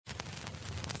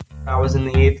I was in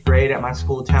the 8th grade at my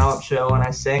school talent show, and I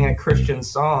sang a Christian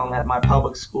song at my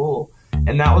public school.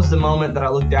 And that was the moment that I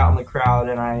looked out in the crowd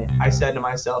and I said to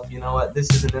myself, you know what, this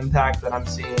is an impact that I'm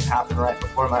seeing happen right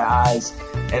before my eyes.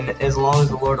 And as long as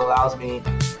the Lord allows me,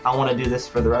 I want to do this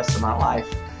for the rest of my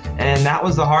life. And that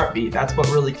was the heartbeat. That's what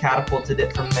really catapulted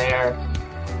it from there.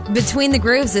 Between the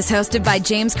Grooves is hosted by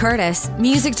James Curtis,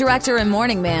 music director and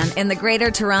morning man in the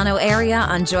Greater Toronto Area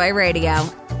on Joy Radio.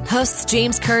 Hosts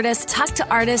James Curtis talk to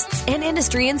artists and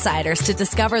industry insiders to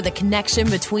discover the connection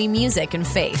between music and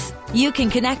faith. You can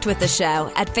connect with the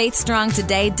show at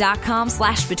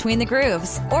faithstrongtoday.com/Between the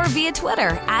Grooves or via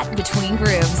Twitter at Between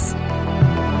Grooves.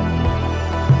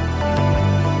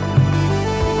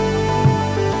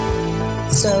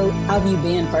 So, how have you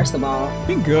been, first of all?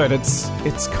 Been good. It's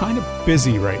kind of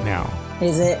busy right now.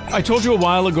 Is it? I told you a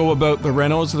while ago about the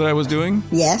renos that I was doing.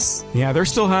 Yes. Yeah, they're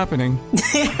still happening.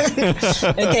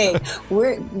 Okay,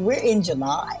 we're in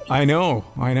July. I know.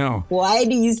 Why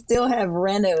do you still have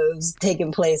renos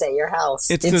taking place at your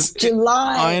house? It's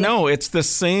July. I know. It's the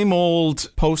same old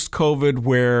post-COVID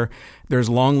where there's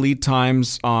long lead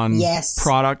times on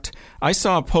product. I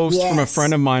saw a post from a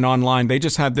friend of mine online. They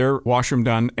just had their washroom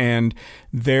done, and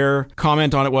their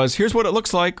comment on it was, here's what it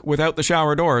looks like without the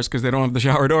shower doors, because they don't have the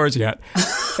shower doors yet.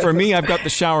 For me, I've got the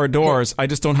shower doors. I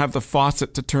just don't have the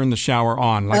faucet to turn the shower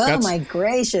on. My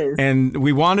gracious. And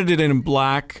we wanted it in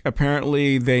black.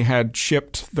 Apparently, they had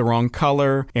shipped the wrong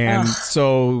color. And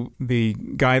so the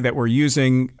guy that we're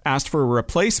using asked for a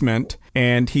replacement.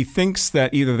 And he thinks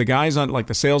that either the guy's on, like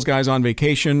the sales guy's on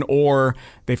vacation, or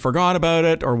they forgot about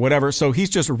it or whatever. So he's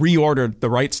just reordered the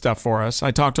right stuff for us.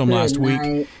 I talked to him last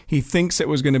week. He thinks it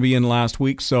was going to be in last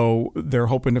week. So they're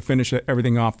hoping to finish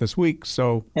everything off this week.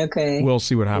 So we'll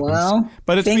see what happens. Well,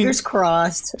 but fingers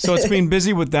crossed. So it's been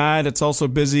busy with that. It's also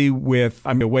busy with,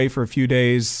 I'm away for a few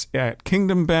days at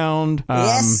Kingdom Bound.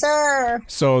 Yes, sir.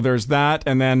 So there's that.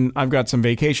 And then I've got some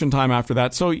vacation time after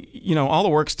that. So, all the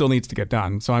work still needs to get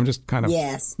done. So I'm just kind of,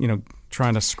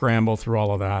 trying to scramble through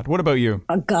all of that. What about you?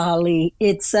 Golly,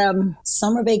 it's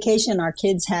summer vacation. Our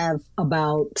kids have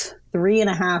about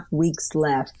 3.5 weeks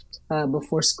left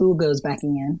before school goes back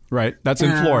in. Right. That's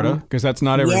in Florida, because that's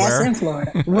not everywhere. Yes, in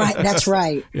Florida. Right. That's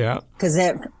right. Yeah. Because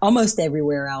almost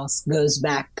everywhere else goes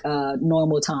back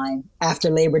normal time after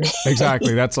Labor Day.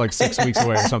 Exactly. That's like 6 weeks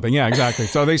away or something. Yeah, exactly.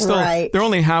 So they're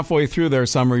only halfway through their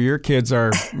summer. Your kids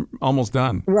are almost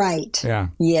done. Right. Yeah.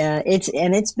 Yeah.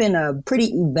 It's been a pretty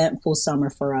eventful summer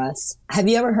for us. Have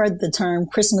you ever heard the term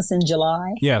Christmas in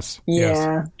July? Yes.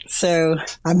 Yeah. So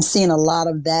I'm seeing a lot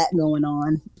of that going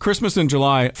on. Christmas in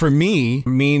July, for me,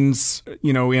 means,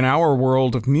 in our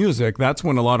world of music, that's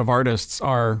when a lot of artists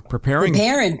are preparing.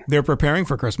 They're preparing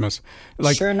for Christmas.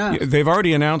 Sure enough. They've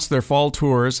already announced their fall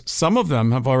tours. Some of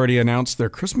them have already announced their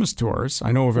Christmas tours.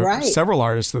 I know of several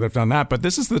artists that have done that. But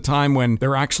this is the time when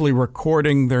they're actually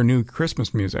recording their new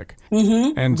Christmas music.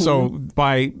 Mm-hmm. And so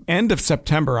by end of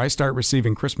September, I start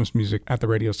receiving Christmas music at the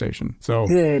radio station. So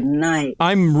good night.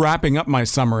 I'm wrapping up my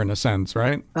summer in a sense,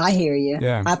 right? I hear you.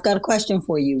 Yeah. I've got a question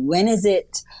for you. When is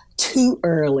it too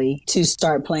early to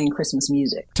start playing Christmas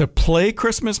music? To play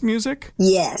Christmas music?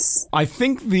 Yes. I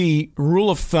think the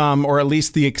rule of thumb, or at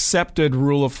least the accepted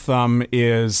rule of thumb,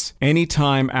 is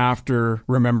anytime after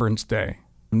Remembrance Day.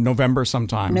 November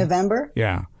sometime. November?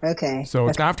 Yeah. Okay. So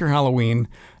it's after Halloween.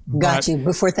 Got you.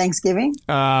 Before Thanksgiving?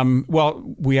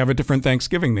 Well, we have a different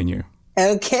Thanksgiving than you.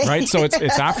 Okay. Right? So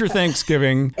it's after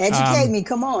Thanksgiving. Educate me.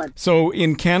 Come on. So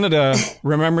in Canada,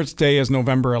 Remembrance Day is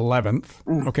November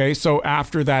 11th. Okay. So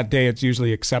after that day, it's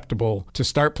usually acceptable to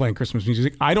start playing Christmas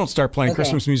music. I don't start playing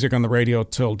Christmas music on the radio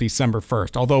till December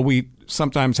 1st, although we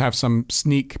sometimes have some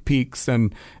sneak peeks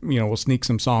and, we'll sneak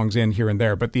some songs in here and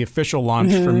there. But the official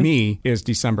launch for me is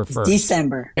December 1st.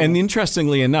 December. And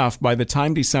interestingly enough, by the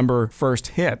time December 1st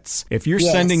hits, if you're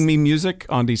sending me music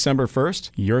on December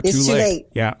 1st, it's too late.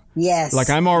 Yeah. Yes. Like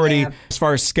I'm already, as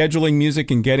far as scheduling music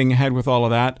and getting ahead with all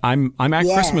of that, I'm at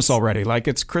Christmas already. Like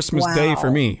it's Christmas Day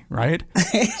for me, right?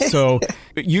 So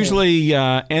usually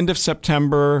end of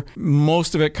September,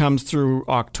 most of it comes through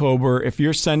October. If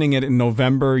you're sending it in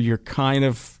November, you're kind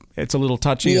of it's a little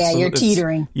touchy. Yeah, you're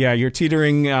teetering. Yeah, you're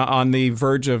teetering on the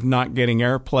verge of not getting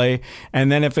airplay.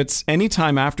 And then if it's any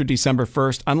time after December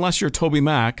 1st, unless you're Toby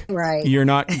Mac, right, you're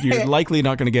likely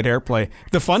not going to get airplay.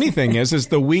 The funny thing is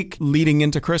the week leading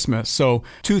into Christmas. So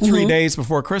 2-3 days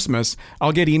before Christmas,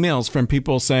 I'll get emails from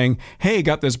people saying, "Hey,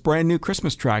 got this brand new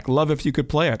Christmas track. Love if you could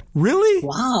play it." Really?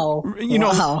 Wow. You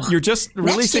know, you're just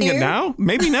releasing it now?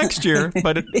 Maybe next year,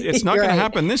 but it's not going to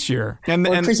happen this year.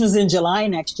 Or Christmas in July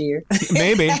next year.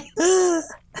 Maybe.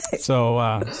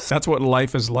 So that's what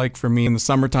life is like for me in the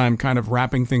summertime, kind of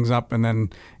wrapping things up and then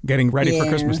getting ready for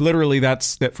Christmas. Literally,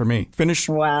 that's it for me. Finish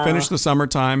the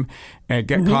summertime and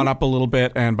get caught up a little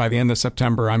bit. And by the end of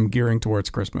September, I'm gearing towards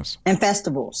Christmas. And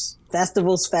festivals.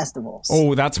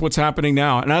 Oh, that's what's happening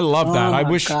now. And I love that.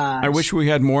 I wish we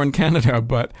had more in Canada,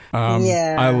 but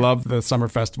I love the summer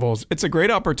festivals. It's a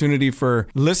great opportunity for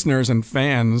listeners and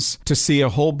fans to see a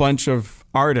whole bunch of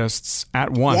artists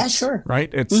at once. Yeah, sure. Right?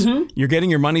 It's you're getting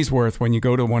your money's worth when you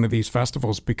go to one of these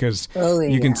festivals because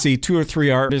you can see 2 or 3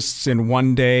 artists in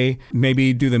one day,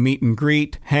 maybe do the meet and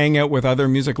greet, hang out with other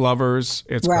music lovers.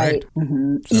 It's great.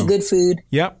 So, eat good food.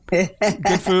 Yep.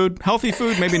 Good food. Healthy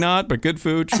food, maybe not, but good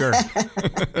food, sure.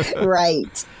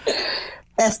 Right.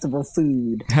 Festival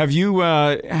food. Have you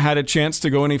had a chance to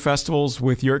go any festivals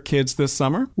with your kids this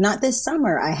summer? Not this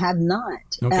summer. I have not.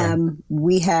 Okay.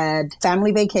 We had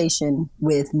family vacation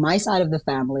with my side of the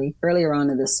family earlier on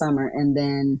in the summer, and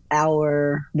then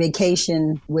our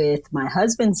vacation with my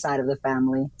husband's side of the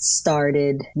family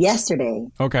started yesterday.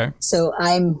 Okay. So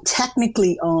I'm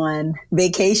technically on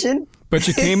vacation. But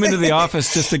you came into the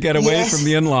office just to get away from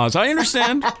the in-laws. I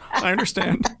understand.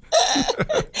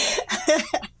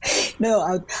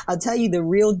 No, I'll tell you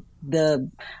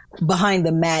the behind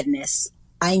the madness.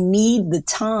 I need the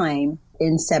time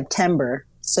in September,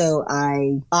 so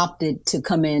I opted to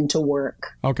come in to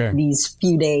work. Okay. These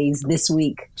few days this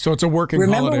week. So it's a working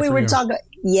holiday for you. Remember we were talking?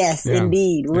 Yes, Yeah.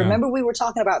 indeed. Yeah. Remember we were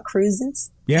talking about cruises?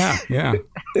 Yeah.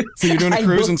 So you're doing a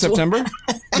cruise in September?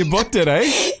 You booked it,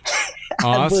 eh?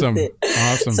 Awesome. I booked it.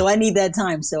 Awesome. So I need that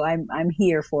time. So I'm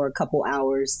here for a couple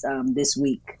hours this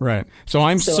week. Right. So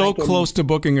I'm so close to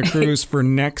booking a cruise for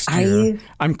next year. Are you?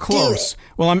 I'm close.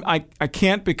 Well, I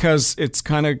can't because it's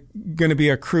kind of going to be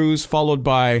a cruise followed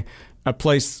by a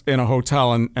place in a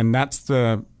hotel, and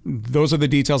those are the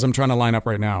details I'm trying to line up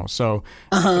right now. So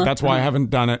that's why I haven't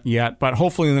done it yet. But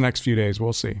hopefully in the next few days,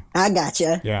 we'll see. I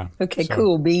gotcha. Yeah. Okay,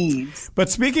 cool beans.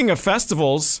 But speaking of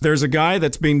festivals, there's a guy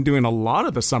that's been doing a lot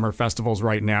of the summer festivals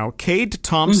right now. Cade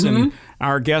Thompson,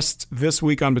 our guest this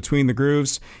week on Between the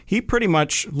Grooves. He pretty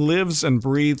much lives and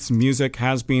breathes music,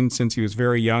 has been since he was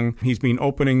very young. He's been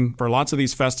opening for lots of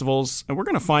these festivals, and we're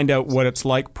going to find out what it's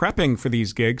like prepping for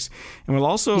these gigs. And we'll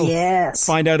also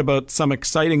find out about some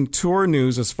exciting tour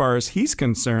news as far as he's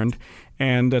concerned,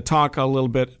 and talk a little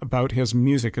bit about his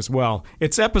music as well.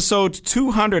 It's episode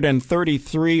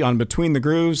 233 on Between the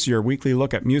Grooves, your weekly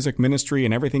look at music, ministry,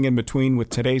 and everything in between with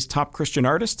today's top Christian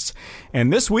artists.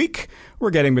 And this week, we're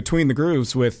getting Between the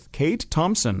Grooves with Cade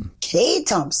Thompson. Cade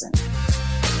Thompson. Yeah,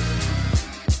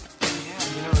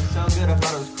 it's so good. I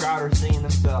thought it was Crowder singing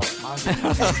himself.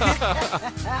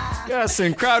 Yes,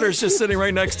 and Crowder's just sitting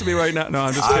right next to me right now. No,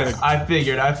 I'm just kidding. I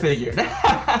figured.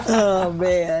 Oh,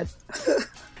 man.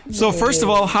 So first of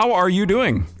all, how are you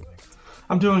doing?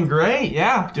 I'm doing great.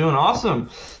 Yeah, doing awesome.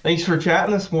 Thanks for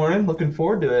chatting this morning. Looking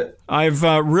forward to it. I've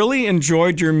really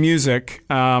enjoyed your music,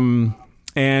 and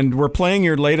we're playing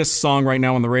your latest song right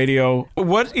now on the radio.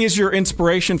 What is your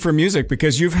inspiration for music?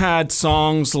 Because you've had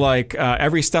songs like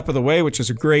Every Step of the Way, which is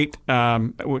a great,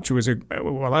 that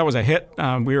was a hit.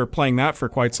 We were playing that for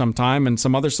quite some time, and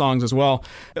some other songs as well.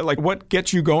 Like, what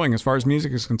gets you going as far as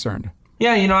music is concerned?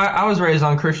 Yeah, I was raised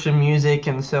on Christian music,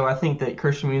 and so I think that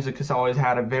Christian music has always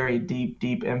had a very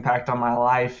deep impact on my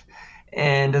life.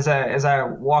 And as I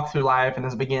walked through life and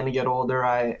as I began to get older,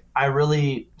 I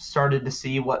really started to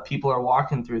see what people are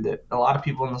walking through, that a lot of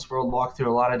people in this world walk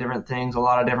through a lot of different things, a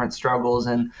lot of different struggles.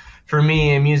 And for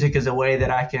me, music is a way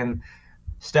that I can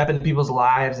step into people's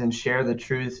lives and share the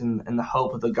truth and the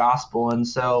hope of the gospel. And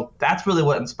so that's really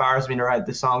what inspires me to write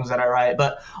the songs that I write.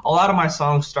 But a lot of my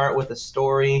songs start with a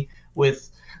story,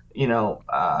 with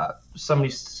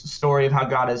somebody's story of how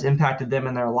God has impacted them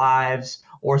in their lives,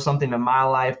 or something in my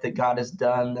life that God has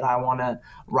done, that I want to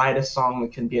write a song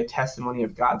that can be a testimony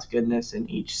of God's goodness in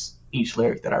each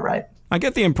lyric that I write. I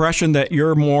get the impression that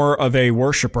you're more of a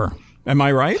worshiper. Am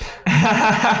I right?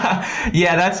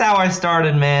 Yeah, that's how I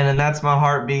started, man, and that's my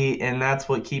heartbeat, and that's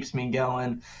what keeps me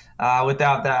going.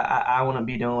 Without that, I wouldn't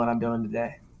be doing what I'm doing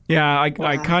today. Yeah,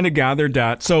 I kind of gathered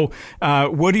that. So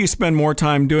what do you spend more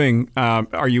time doing?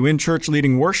 Are you in church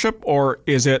leading worship, or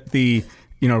is it the,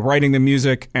 writing the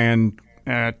music and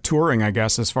touring, I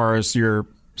guess, as far as your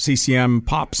CCM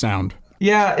pop sound?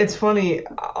 Yeah, it's funny.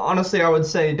 Honestly, I would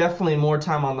say definitely more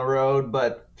time on the road.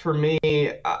 But for me,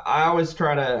 I always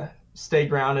try to stay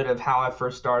grounded of how I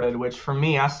first started, which for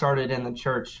me, I started in the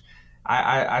church.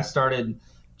 I started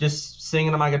just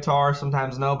singing on my guitar.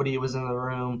 Sometimes nobody was in the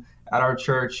room at our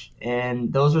church.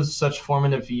 And those were such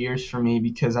formative years for me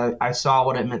because I saw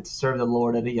what it meant to serve the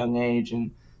Lord at a young age.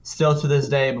 And still to this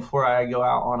day, before I go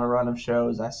out on a run of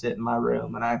shows, I sit in my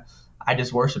room and I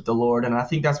just worship the Lord. And I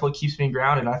think that's what keeps me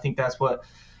grounded. I think that's what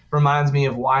reminds me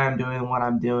of why I'm doing what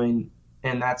I'm doing.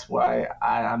 And that's why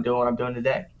I'm doing what I'm doing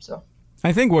today. So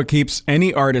I think what keeps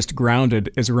any artist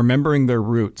grounded is remembering their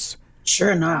roots.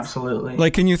 Sure enough. Absolutely.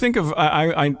 Like, can you think of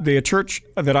the church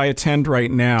that I attend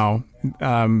right now?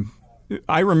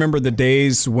 I remember the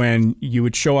days when you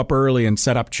would show up early and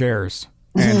set up chairs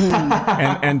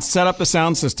and set up the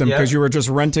sound system because you were just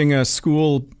renting a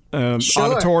school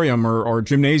auditorium or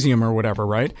gymnasium or whatever,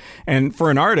 right? And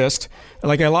for an artist,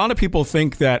 like a lot of people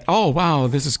think that, oh, wow,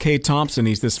 this is Cade Thompson.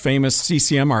 He's this famous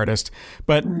CCM artist.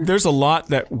 But there's a lot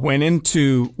that went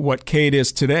into what Cade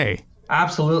is today.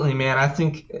 Absolutely, man. I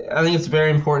think it's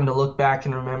very important to look back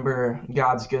and remember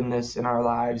God's goodness in our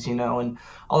lives, you know. And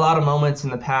a lot of moments in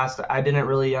the past, I didn't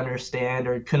really understand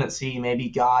or couldn't see maybe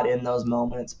God in those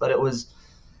moments, but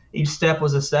each step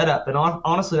was a setup. And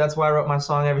honestly, that's why I wrote my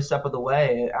song Every Step of the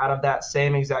Way, out of that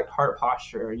same exact heart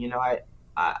posture. You know,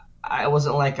 I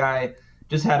wasn't like I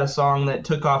just had a song that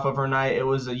took off overnight. It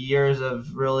was years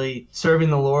of really serving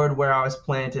the Lord where I was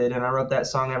planted, and I wrote that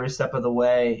song Every Step of the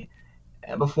Way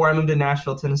before I moved to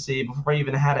Nashville, Tennessee, before I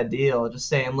even had a deal, just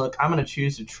saying, look, I'm going to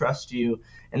choose to trust you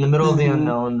in the middle of the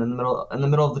unknown, in the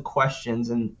middle of the questions.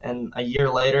 And a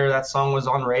year later, that song was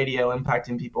on radio,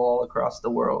 impacting people all across the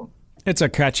world. It's a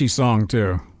catchy song,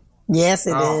 too. Yes,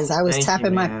 it is. I was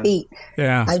tapping my feet.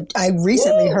 Yeah. I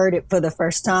recently heard it for the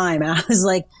first time, and I was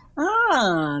like,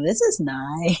 this is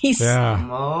nice. Yeah.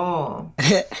 Oh,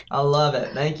 I love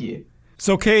it. Thank you.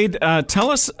 So, Cade,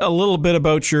 tell us a little bit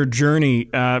about your journey.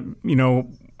 You know,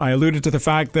 I alluded to the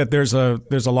fact that there's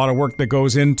a lot of work that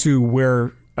goes into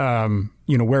where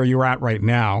you're at right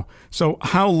now. So,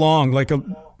 how long?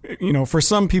 For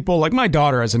some people, like my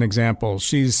daughter, as an example,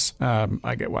 she's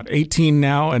 18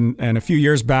 now, and a few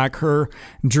years back, her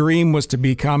dream was to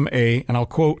become and I'll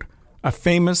quote, a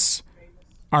famous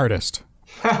artist.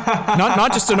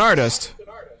 not just an artist.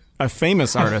 A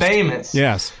famous artist. Famous.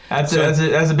 Yes. That's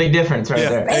a big difference right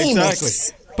there. Famous.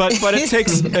 Exactly. But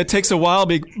it takes a while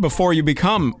before you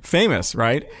become famous,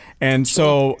 right? And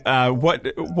so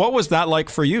what was that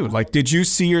like for you? Like, did you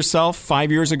see yourself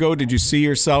 5 years ago? Did you see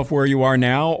yourself where you are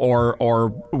now? Or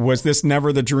was this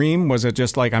never the dream? Was it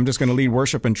just like, I'm just going to lead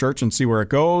worship in church and see where it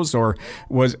goes? Or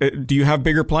do you have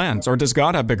bigger plans? Or does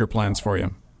God have bigger plans for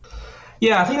you?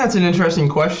 Yeah, I think that's an interesting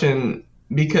question.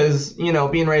 Because, you know,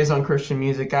 being raised on Christian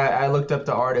music, I looked up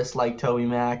to artists like Toby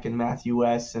Mac and Matthew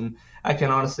West, and I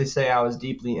can honestly say I was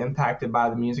deeply impacted by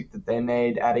the music that they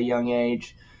made at a young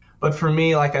age. But for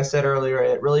me, like I said earlier,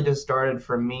 it really just started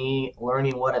from me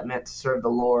learning what it meant to serve the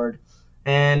Lord.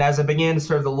 And as I began to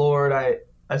serve the Lord,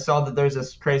 I saw that there's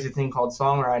this crazy thing called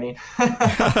songwriting.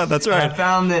 That's right. I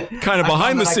found that kind of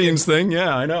behind the scenes thing.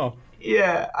 Yeah, I know.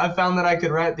 Yeah, I found that I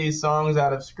could write these songs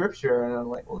out of scripture, and I'm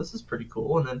like, well, this is pretty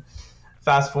cool. And then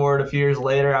fast forward a few years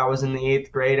later, I was in the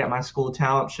 8th grade at my school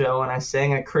talent show, and I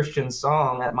sang a Christian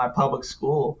song at my public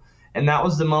school. And that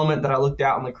was the moment that I looked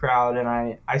out in the crowd, and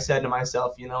I said to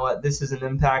myself, you know what, this is an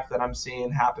impact that I'm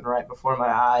seeing happen right before my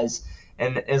eyes.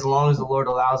 And as long as the Lord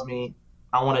allows me,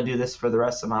 I want to do this for the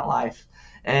rest of my life.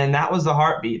 And that was the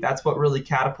heartbeat. That's what really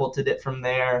catapulted it from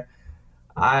there.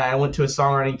 I went to a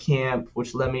songwriting camp,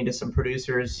 which led me to some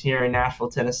producers here in Nashville,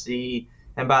 Tennessee.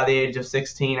 And by the age of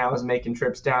 16, I was making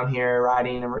trips down here,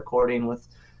 writing and recording with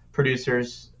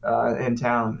producers in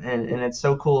town. And it's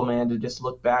so cool, man, to just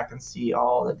look back and see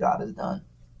all that God has done.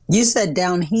 You said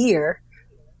down here.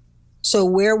 So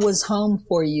where was home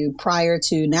for you prior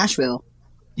to Nashville?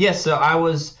 Yes, so I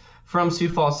was from Sioux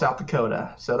Falls, South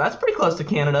Dakota. So that's pretty close to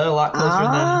Canada, a lot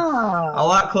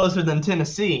closer than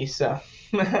Tennessee. So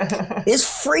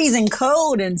it's freezing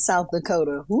cold in South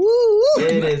Dakota. Woo!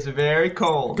 It is very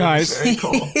cold. Guys, very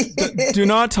cold. Do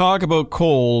not talk about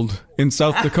cold in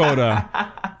South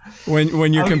Dakota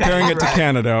when you're comparing it to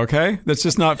Canada, okay? That's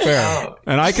just not fair. Oh,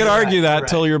 and I could argue that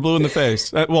till you're blue in the face.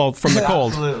 From the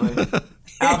cold.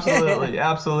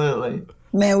 Absolutely.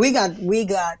 Man, we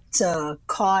got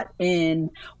caught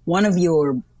in one of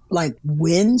your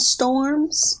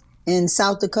windstorms in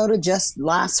South Dakota just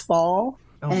last fall.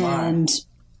 And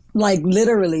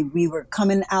literally we were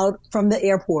coming out from the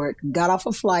airport, got off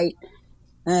a flight,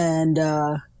 and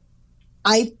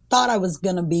I thought I was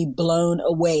going to be blown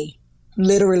away.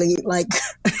 Literally,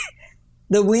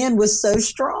 the wind was so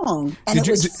strong and it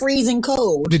was freezing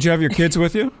cold. Did you have your kids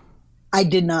with you? I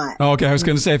did not. Oh, okay, I was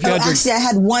going to say if you had actually, I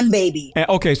had one baby.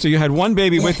 Okay, so you had one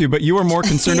baby with you, but you were more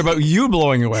concerned about you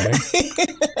blowing away.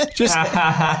 Just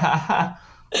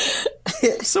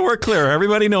so we're clear,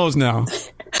 everybody knows now.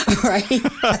 Right.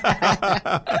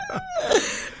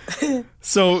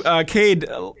 So, Cade,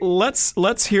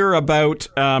 let's hear about.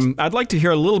 I'd like to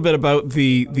hear a little bit about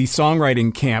the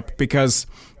songwriting camp, because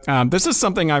this is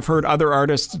something I've heard other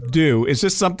artists do. Is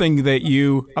this something that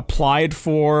you applied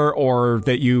for, or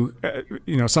that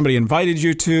somebody invited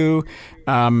you to?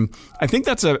 I think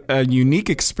that's a unique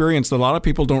experience that a lot of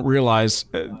people don't realize.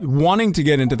 Wanting to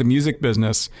get into the music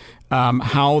business,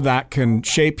 how that can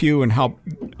shape you and help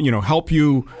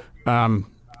you.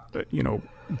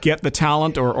 Get the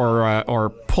talent or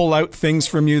pull out things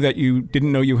from you that you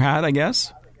didn't know you had, I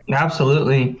guess?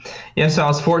 Absolutely. Yes, I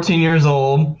was 14 years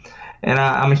old, and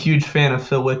I'm a huge fan of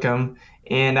Phil Wickham.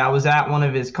 And I was at one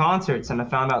of his concerts, and I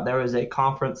found out there was a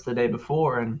conference the day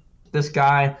before. And this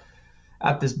guy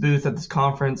at this booth at this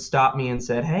conference stopped me and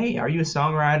said, "Hey, are you a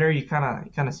songwriter? You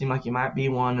kind of seem like you might be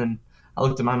one." And I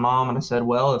looked at my mom and I said,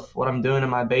 "Well, if what I'm doing in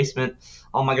my basement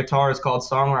on my guitar is called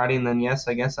songwriting, then yes,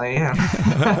 I guess I am."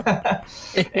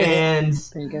 And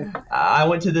I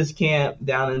went to this camp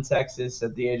down in Texas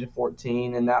at the age of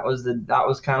 14, and that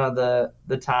was kind of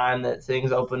the time that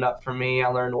things opened up for me. I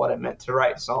learned what it meant to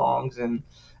write songs, and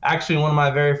actually one of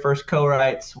my very first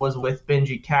co-writes was with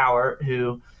Benji Cowart,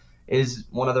 who is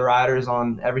one of the writers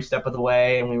on Every Step of the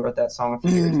Way, and we wrote that song a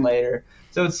few years later.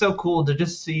 So it's so cool to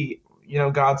just see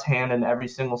God's hand in every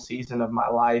single season of my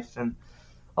life. And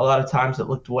a lot of times it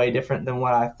looked way different than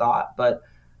what I thought. But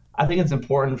I think it's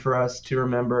important for us to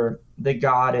remember that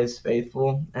God is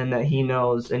faithful and that he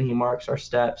knows and he marks our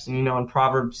steps. And, in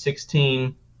Proverbs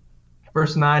 16,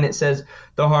 verse 9, it says,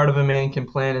 "The heart of a man can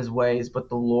plan his ways, but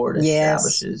the Lord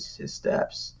establishes his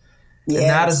steps." Yes. And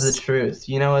that is the truth.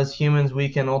 As humans, we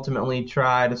can ultimately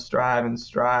try to strive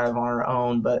on our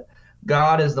own, but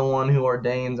God is the one who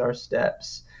ordains our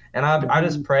steps. And I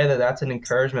just pray that that's an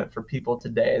encouragement for people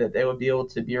today, that they would be able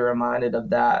to be reminded of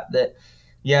that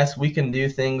yes, we can do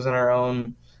things in our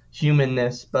own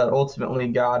humanness, but ultimately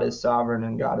God is sovereign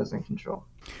and God is in control.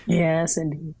 Yes,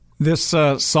 indeed. This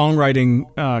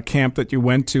songwriting camp that you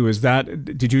went to,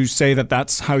 did you say that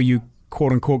that's how you,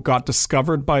 quote unquote, got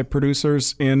discovered by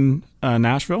producers in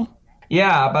Nashville?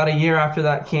 Yeah, about a year after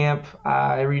that camp,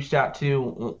 I reached out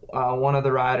to one of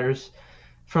the writers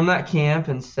from that camp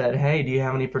and said, "Hey, do you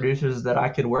have any producers that I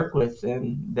could work with?"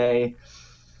 And they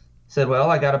said, "Well,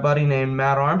 I got a buddy named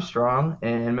Matt Armstrong,"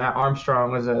 and Matt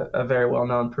Armstrong was a very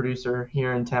well-known producer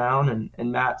here in town,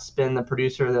 and Matt's been the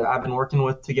producer that I've been working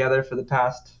with together for the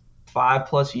past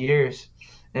 5+ years,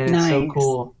 and It's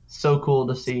so cool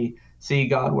to see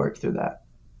God work through that.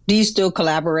 Do you still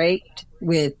collaborate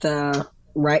with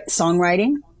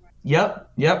songwriting? Yep,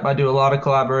 I do a lot of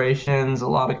collaborations, a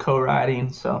lot of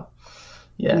co-writing, so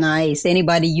yes. Nice.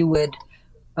 Anybody you would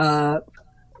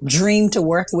dream to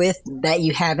work with that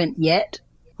you haven't yet?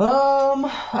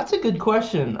 That's a good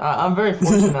question. I'm very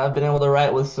fortunate. I've been able to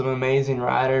write with some amazing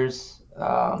writers.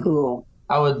 Cool.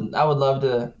 I would love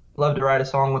to write a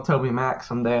song with Toby Mac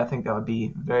someday. I think that would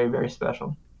be very, very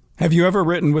special. Have you ever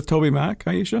written with Toby Mac,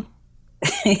 Aisha?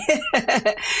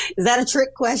 Is that a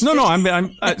trick question? No.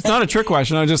 It's not a trick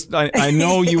question. I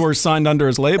know you were signed under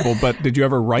his label, but did you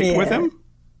ever write with him?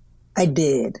 I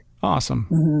did. Awesome.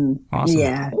 Mm-hmm. Awesome.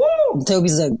 Yeah. Woo!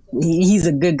 Toby's he's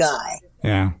a good guy.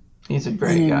 Yeah. He's a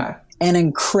great guy. An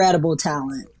incredible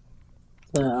talent.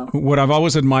 So. What I've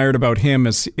always admired about him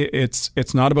is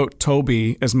it's not about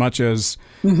Toby as much as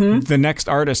the next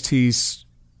artist he's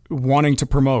wanting to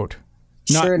promote.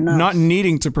 Not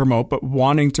needing to promote, but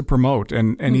wanting to promote.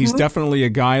 And he's definitely a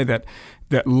guy that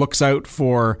looks out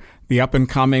for the up and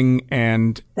coming,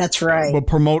 and that's right. will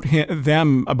promote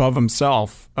them above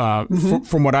himself,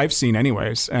 from what I've seen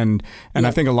anyways. And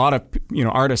I think a lot of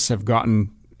artists have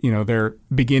gotten their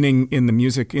beginning in the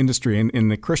music industry, in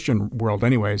the Christian world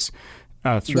anyways,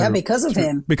 because of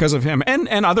him. Because of him.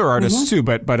 And other artists too,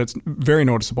 but it's very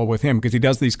noticeable with him because he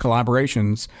does these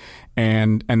collaborations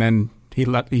and then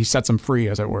he sets them free,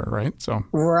 as it were, right? So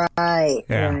right.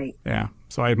 Yeah.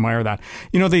 So I admire that.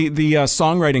 The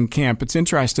songwriting camp, it's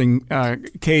interesting,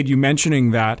 Cade, you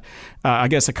mentioning that, I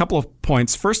guess a couple of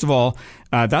points. First of all,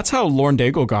 that's how Lauren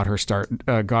Daigle got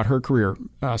her career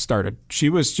started. She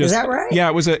was just... Is that right? Yeah,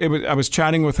 I was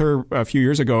chatting with her a few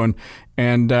years ago,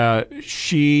 and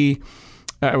she...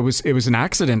 It was an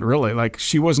accident, really. Like,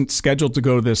 she wasn't scheduled to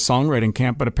go to this songwriting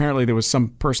camp, but apparently there was some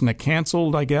person that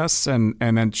canceled, I guess, and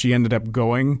then she ended up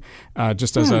going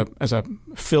just as a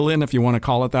fill-in, if you want to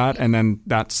call it that, and then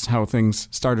that's how things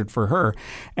started for her.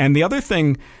 And the other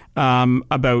thing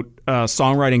about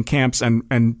songwriting camps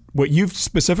and what you've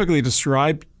specifically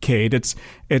described, Cade, it's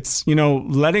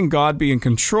letting God be in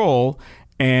control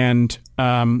and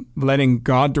letting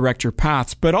God direct your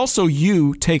paths, but also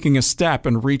you taking a step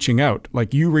and reaching out,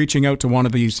 like you reaching out to one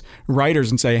of these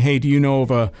writers and say, hey, do you know of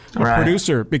a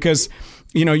producer? Because,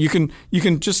 you know, you can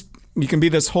be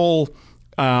this whole,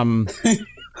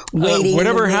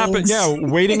 whatever happens. Yeah.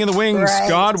 Waiting in the wings, right.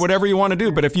 God, whatever you want to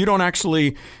do. But if you don't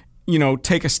actually, you know,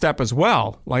 take a step as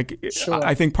well. Like, sure.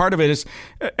 I think part of it is,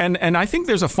 and I think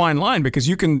there's a fine line, because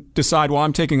you can decide, well,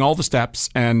 I'm taking all the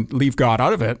steps and leave God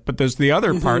out of it. But there's the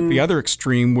other part, the other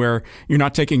extreme, where you're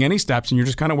not taking any steps and you're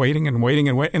just kind of waiting and waiting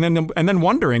and waiting, and then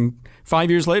wondering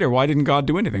 5 years later, why didn't God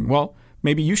do anything? Well,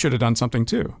 maybe you should have done something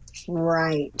too.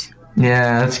 Right.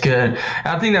 Yeah, that's good.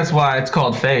 I think that's why it's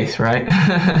called faith, right?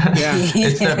 Yeah.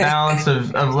 It's that balance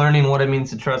of learning what it means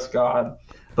to trust God,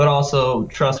 but also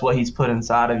trust what he's put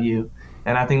inside of you.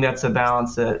 And I think that's a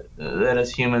balance that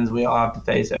as humans we all have to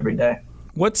face every day.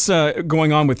 What's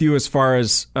going on with you as far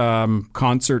as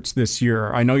concerts this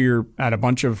year? I know you're at a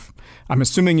bunch of, I'm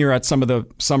assuming you're at some of the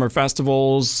summer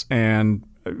festivals and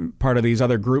part of these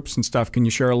other groups and stuff. Can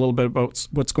you share a little bit about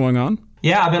what's going on?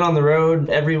 Yeah, I've been on the road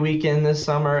every weekend this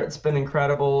summer. It's been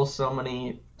incredible. So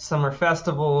many summer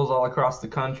festivals all across the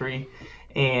country.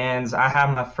 And I have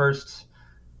my first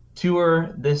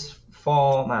tour this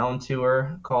fall, my own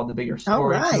tour called the Bigger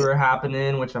Story Tour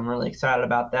happening, which I'm really excited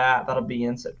about that. That'll be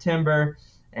in September.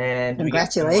 And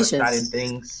congratulations. We got some more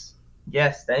exciting things.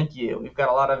 Yes, thank you. We've got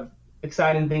a lot of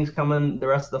exciting things coming the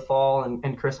rest of the fall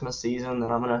and Christmas season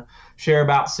that I'm going to share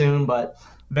about soon. But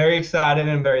very excited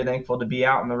and very thankful to be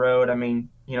out on the road. I mean,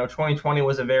 you know, 2020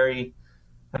 was a very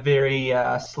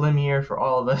slim year for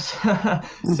all of us.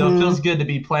 So it feels good to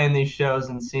be playing these shows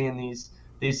and seeing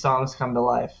these songs come to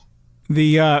life.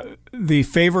 The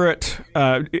favorite,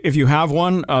 if you have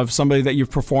one, of somebody that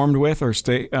you've performed with or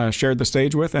shared the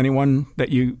stage with, anyone that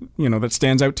you know that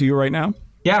stands out to you right now?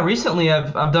 Yeah, recently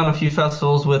I've done a few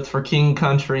festivals for King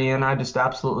Country, and I just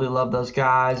absolutely love those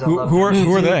guys. Who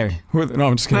are they? No,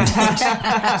 I'm just kidding.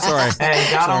 Sorry. Hey,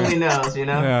 God only knows, you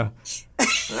know. Yeah.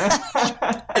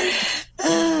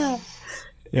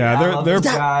 Yeah, they're those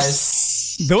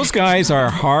guys. Those guys are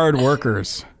hard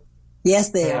workers. Yes,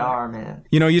 they are, man.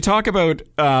 You know, you talk about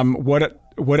what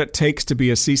it takes to be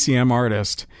a CCM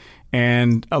artist.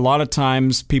 And a lot of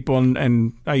times people,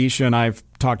 and Aisha and I've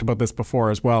talked about this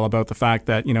before as well, about the fact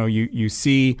that, you know, you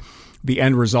see the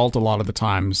end result a lot of the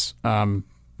times.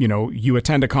 You know, you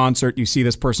attend a concert, you see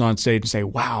this person on stage and say,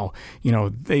 wow, you know,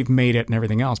 they've made it and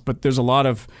everything else. But there's a lot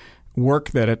of work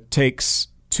that it takes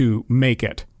to make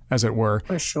it, as it were.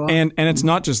 For sure. And it's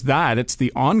not just that, it's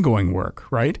the ongoing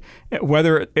work, right?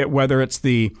 Whether it's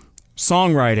the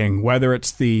songwriting, whether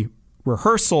it's the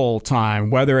rehearsal time,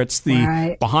 whether it's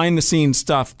the behind the scenes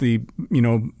stuff, the, you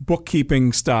know,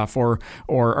 bookkeeping stuff, or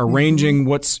arranging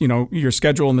what's, you know, your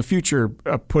schedule in the future,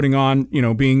 putting on, you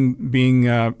know, being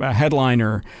a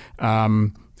headliner,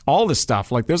 all this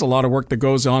stuff. Like, there's a lot of work that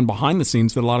goes on behind the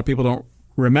scenes that a lot of people don't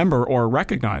remember or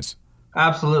recognize.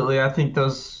 Absolutely. I think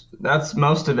that's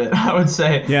most of it, I would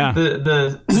say. Yeah.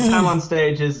 The time on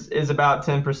stage is about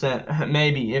 10%,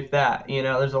 maybe, if that. You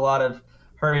know, there's a lot of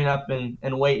hurrying up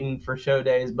and waiting for show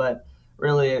days, but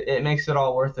really it makes it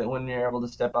all worth it when you're able to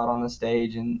step out on the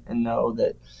stage and know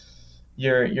that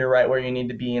you're right where you need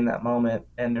to be in that moment,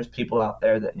 and there's people out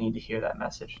there that need to hear that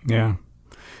message. Yeah.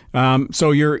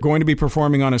 So you're going to be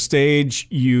performing on a stage.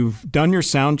 You've done your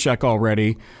sound check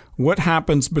already. What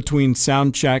happens between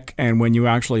sound check and when you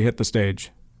actually hit the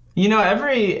stage? You know,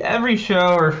 every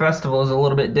show or festival is a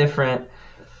little bit different.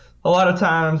 A lot of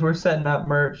times we're setting up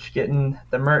merch, getting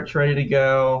the merch ready to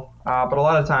go. But a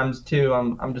lot of times too,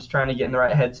 I'm just trying to get in the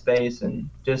right headspace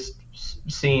and just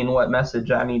seeing what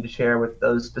message I need to share with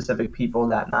those specific people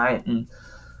that night. And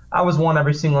I always want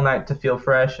every single night to feel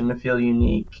fresh and to feel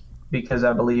unique, because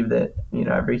I believe that, you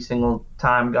know, every single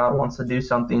time God wants to do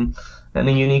something in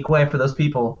a unique way for those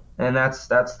people. And that's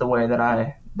the way that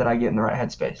I get in the right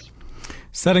headspace.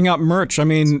 Setting up merch. I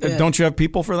mean, don't you have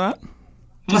people for that?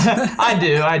 I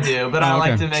do, but I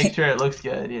like to make sure it looks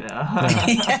good, you know.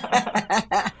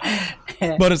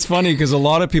 But it's funny because a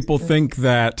lot of people think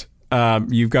that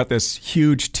you've got this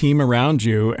huge team around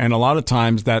you, and a lot of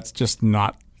times that's just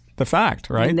not the fact,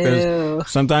 right? No.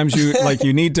 Sometimes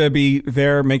you need to be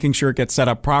there making sure it gets set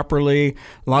up properly.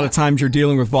 A lot of times you're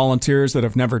dealing with volunteers that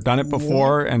have never done it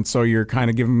before, and so you're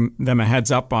kind of giving them a heads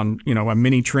up on, you know, a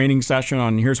mini training session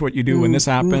on here's what you do when this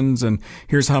happens, and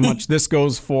here's how much this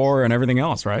goes for, and everything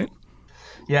else, right?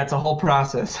 Yeah, it's a whole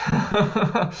process.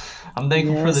 I'm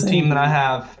thankful for the team that I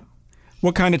have.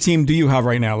 What kind of team do you have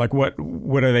right now? Like, what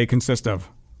do they consist of?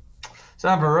 So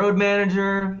I have a road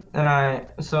manager, and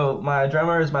so my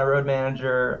drummer is my road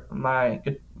manager. My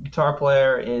guitar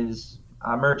player is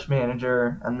merch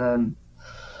manager, and then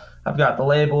I've got the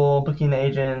label, booking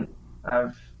agent.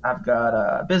 I've got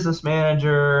a business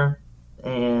manager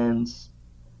and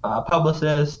a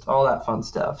publicist, all that fun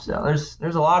stuff. So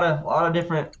there's a lot of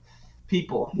different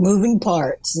people, moving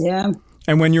parts. Yeah.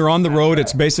 And when you're on the road,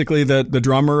 it's basically the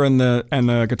drummer and the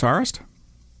guitarist?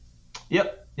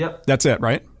 Yep. That's it,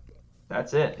 right?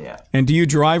 That's it, yeah. And do you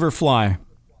drive or fly?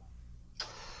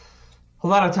 A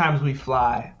lot of times we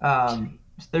fly.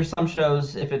 There's some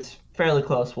shows, if it's fairly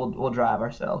close, we'll drive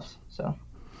ourselves. So,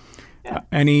 yeah.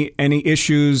 Any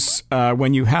issues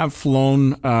when you have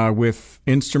flown with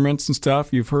instruments and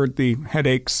stuff? You've heard the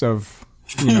headaches of,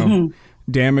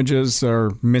 damages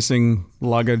or missing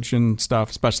luggage and stuff,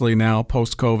 especially now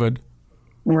post-COVID.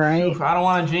 Right. Oof, I don't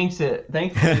want to jinx it.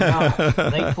 Thankfully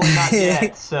not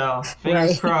yet. So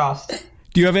fingers crossed.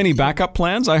 Do you have any backup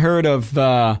plans? I heard of,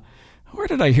 where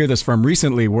did I hear this from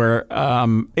recently, where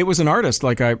it was an artist,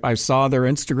 like I saw their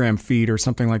Instagram feed or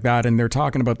something like that, and they're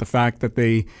talking about the fact that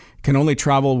they can only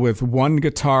travel with one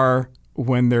guitar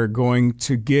when they're going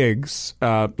to gigs.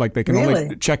 Like they can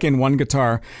only check in one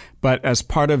guitar, but as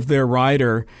part of their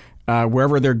rider,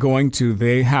 wherever they're going to,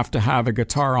 they have to have a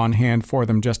guitar on hand for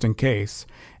them just in case.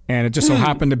 And it just so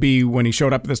happened to be when he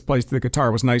showed up at this place, the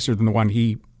guitar was nicer than the one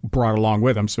he brought along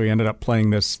with him, so he ended up playing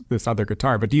this other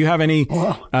guitar. But do you have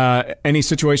any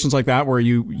situations like that where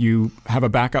you have a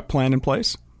backup plan in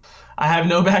place? I have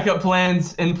no backup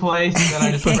plans in place, and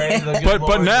I just pray to the good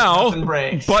Lord nothing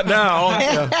breaks. But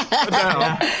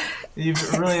now. You've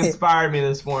really inspired me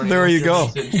this morning. There you go.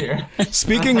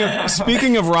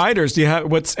 Speaking of riders, do you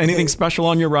have anything special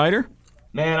on your rider?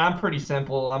 Man, I'm pretty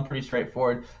simple. I'm pretty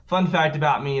straightforward. Fun fact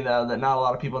about me, though, that not a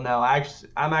lot of people know.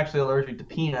 I'm actually allergic to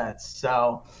peanuts,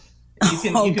 so you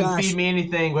can feed me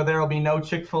anything, but there will be no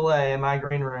Chick-fil-A in my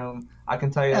green room. I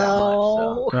can tell you that much.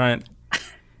 So. Right.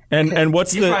 And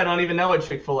what's you probably don't even know what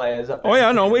Chick-fil-A is up there. Oh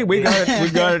yeah, no, we got it.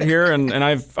 We've got it here, and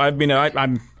I've been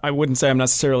I wouldn't say I'm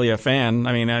necessarily a fan.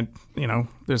 I mean,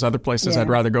 there's other places I'd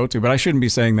rather go to, but I shouldn't be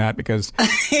saying that because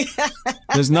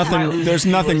there's nothing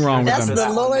wrong with them. That's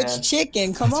the Lord's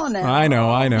chicken. Come on now. I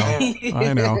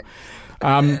know.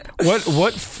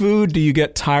 What food do you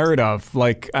get tired of?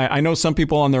 Like I know some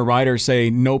people on their riders say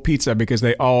no pizza because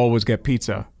they always get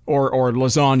pizza. Or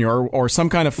lasagna or some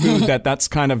kind of food that's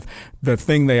kind of the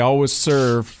thing they always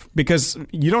serve because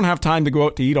you don't have time to go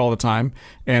out to eat all the time.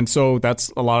 And so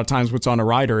that's a lot of times what's on a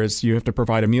rider is you have to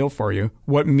provide a meal for you.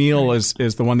 What meal is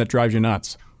the one that drives you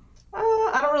nuts?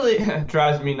 I don't really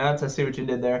drives me nuts. I see what you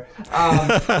did there.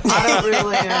 I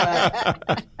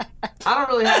don't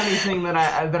really have anything that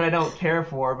I don't care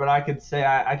for, but I could say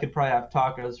I could probably have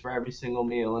tacos for every single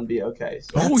meal and be okay.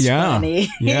 So. That's funny.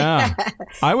 Yeah.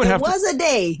 I would have. It was a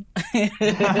day.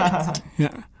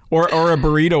 Yeah. Or a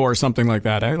burrito or something like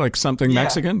that, eh? Like something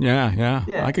Mexican. Yeah.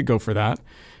 I could go for that.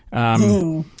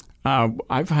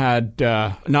 I've had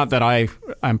not that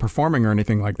I'm performing or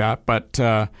anything like that,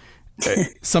 but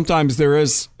sometimes there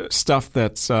is stuff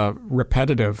that's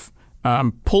repetitive.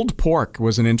 Pulled pork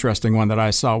was an interesting one that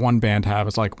I saw one band have.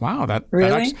 It's like, wow, that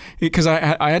really? Because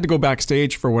I had to go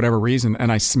backstage for whatever reason,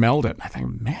 and I smelled it. I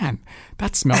think, man,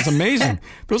 that smells amazing.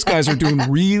 Those guys are doing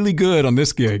really good on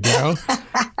this gig.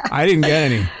 I didn't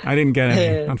get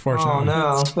any, unfortunately. Oh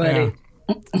no, that's funny.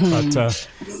 But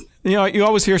you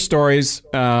always hear stories.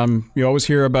 You always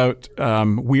hear about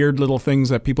weird little things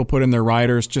that people put in their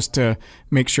riders just to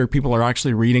make sure people are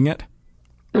actually reading it.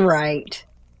 Right.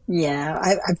 Yeah,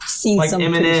 I've seen like some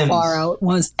M&Ms. pretty far out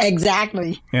ones.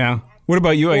 Exactly. Yeah. What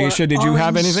about you, Aisha? Did you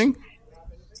have anything?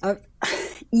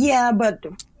 Yeah, but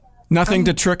nothing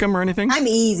to trick them or anything? I'm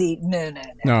easy. No.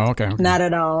 No, okay. Not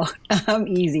at all. I'm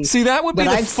easy. See, that would be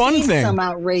the fun thing. I've seen some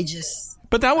outrageous.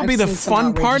 But that would be the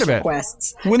fun part of it.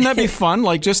 Requests. Wouldn't that be fun?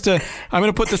 Like I'm going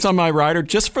to put this on my rider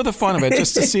just for the fun of it,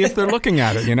 just to see if they're looking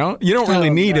at it, You don't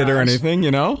really need it or anything,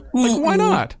 Like, why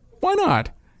not? Why not?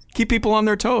 Keep people on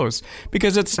their toes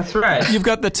because that's right. You've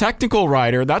got the technical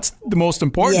rider. That's the most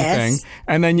important thing.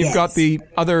 And then you've got the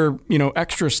other,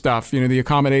 extra stuff, the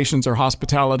accommodations or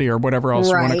hospitality or whatever else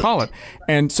you want to call it.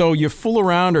 And so you fool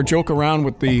around or joke around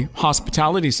with the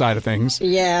hospitality side of things.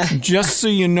 Yeah. Just so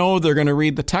they're going to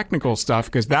read the technical stuff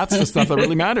because that's the stuff that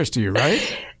really matters to you,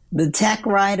 right? The tech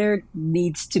rider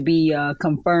needs to be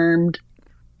confirmed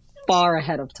far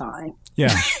ahead of time.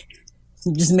 Yeah.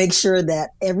 Just make sure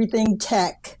that everything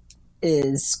tech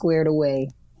is squared away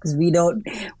because we don't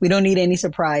need any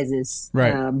surprises.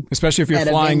 Right. Especially if you're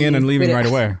flying in and leaving right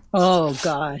away. Oh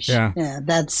gosh. Yeah.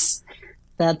 That's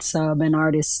an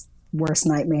artist's worst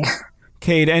nightmare.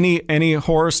 Cade, any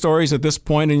horror stories at this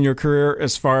point in your career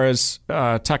as far as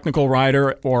technical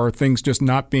rider or things just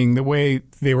not being the way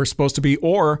they were supposed to be,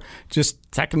 or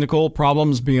just technical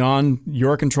problems beyond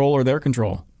your control or their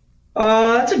control?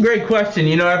 That's a great question.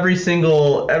 Every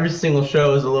single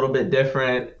show is a little bit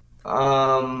different.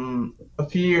 A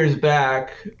few years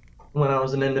back, when I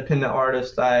was an independent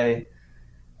artist, I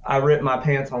ripped my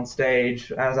pants on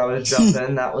stage as I was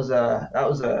jumping. That was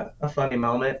a funny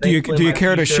moment. Do you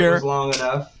care to share? Was long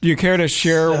enough. Do you care to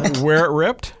share where it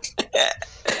ripped?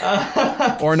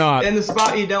 Or not? In the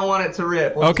spot you don't want it to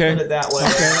rip. Let's put it that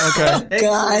way. Okay.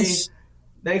 Gosh.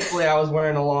 Thankfully, I was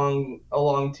wearing a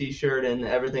long T-shirt and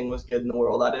everything was good in the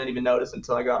world. I didn't even notice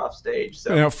until I got off stage.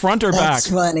 So front or back? That's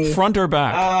funny. Front or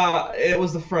back? It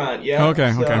was the front. Yeah.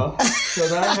 Okay. So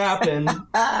that happened.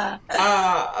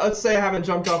 Let's say I haven't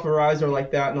jumped off a riser like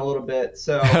that in a little bit.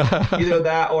 So either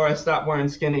that or I stopped wearing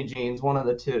skinny jeans. One of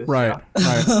the two. Right.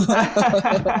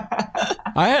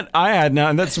 I had now,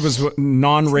 and this was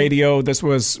non-radio. This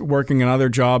was working another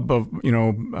job of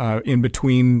in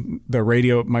between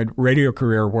my radio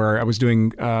career, where I was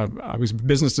doing I was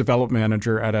business development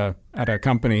manager at a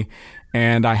company,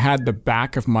 and I had the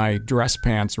back of my dress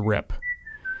pants rip.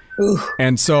 Ooh.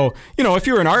 And so if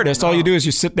you're an artist, all you do is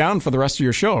you sit down for the rest of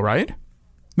your show, right?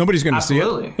 Nobody's going to see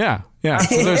it. Yeah.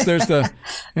 So there's the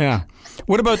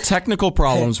What about technical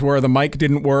problems where the mic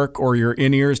didn't work, or your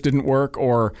in-ears didn't work,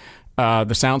 or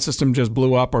the sound system just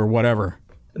blew up, or whatever?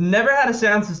 Never had a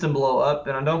sound system blow up,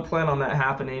 and I don't plan on that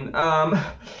happening.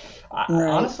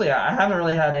 Honestly, I haven't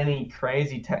really had any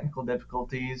crazy technical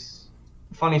difficulties.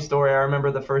 Funny story, I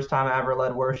remember the first time I ever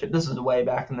led worship. This is way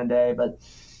back in the day, but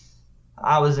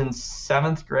I was in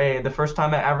 7th grade. The first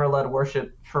time I ever led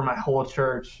worship for my whole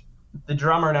church. The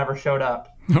drummer never showed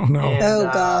up. Oh, no.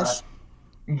 And, gosh.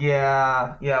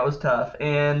 Yeah, it was tough.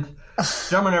 And the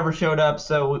drummer never showed up,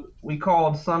 so we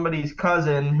called somebody's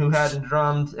cousin who hadn't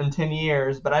drummed in 10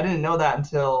 years, but I didn't know that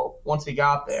until once he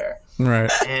got there.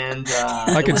 Right. And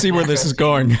I can see where this is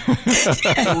going.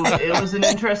 It was an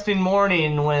interesting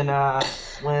morning when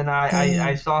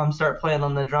I saw him start playing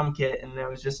on the drum kit, and there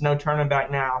was just no turning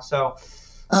back now. So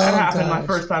that happened my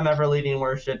first time ever leading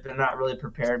worship, and that really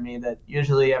prepared me that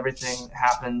usually everything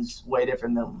happens way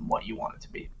different than what you want it to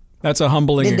be. That's a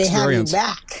humbling experience. Did they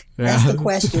have you back? Yeah. That's the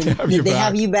question. Did they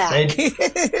have you back?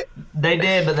 They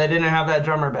did, but they didn't have that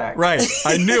drummer back. Right.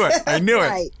 I knew it.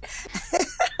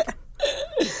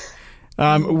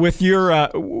 Right. With your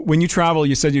when you travel,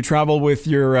 you said you travel with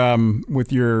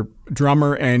your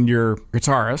drummer and your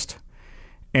guitarist,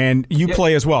 and you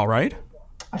play as well, right?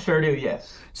 I sure do.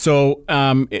 Yes. So,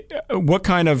 what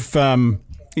kind of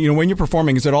when you're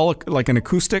performing, is it all like an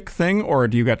acoustic thing, or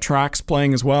do you got tracks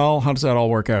playing as well? How does that all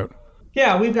work out?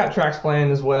 Yeah, we've got tracks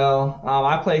playing as well.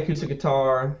 I play acoustic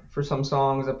guitar for some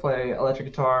songs. I play electric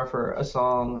guitar for a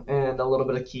song, and a little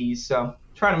bit of keys. So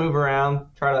try to move around,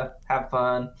 try to have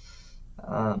fun.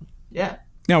 Yeah.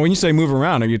 Now, when you say move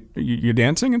around, are you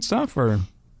dancing and stuff, or?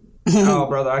 Oh,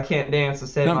 brother, I can't dance to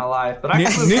save my life, but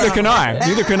neither can I.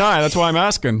 Neither can I. That's why I'm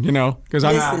asking. Because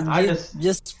I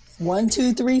just 1,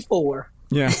 2, 3, 4.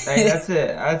 Yeah. Hey, that's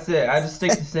it. I just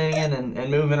stick to singing and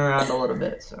moving around a little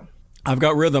bit. So I've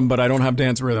got rhythm, but I don't have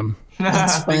dance rhythm.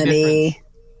 That's funny.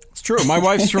 It's true. My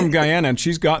wife's from Guyana, and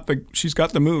she's got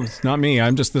the moves. Not me.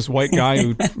 I'm just this white guy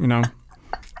who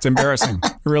it's embarrassing.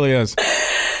 It really is.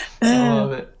 I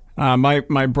love it.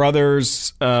 My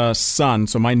brother's son,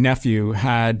 so my nephew,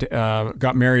 had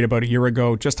got married about a year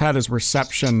ago. Just had his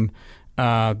reception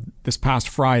this past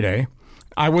Friday.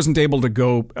 I wasn't able to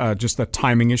go, just a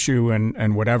timing issue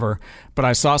and whatever, but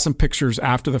I saw some pictures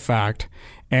after the fact.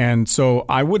 And so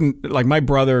I wouldn't, like, my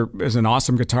brother is an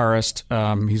awesome guitarist.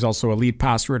 He's also a lead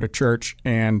pastor at a church.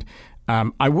 And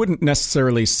I wouldn't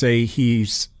necessarily say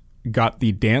he's got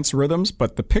the dance rhythms,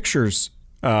 but the pictures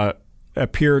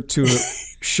appear to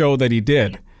show that he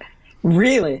did.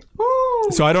 Really?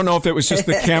 So I don't know if it was just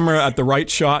the camera at the right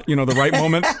shot, the right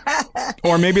moment,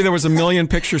 or maybe there was a million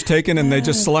pictures taken and they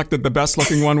just selected the best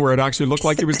looking one where it actually looked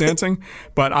like he was dancing.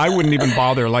 But I wouldn't even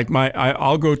bother. Like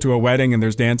I'll go to a wedding and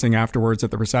there's dancing afterwards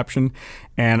at the reception,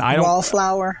 and I don't.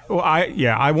 Wallflower. Well,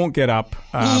 I won't get up.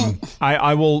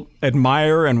 I will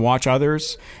admire and watch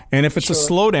others, and if it's a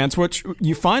slow dance, which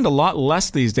you find a lot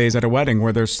less these days at a wedding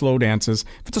where there's slow dances.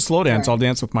 If it's a slow dance, I'll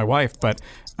dance with my wife. But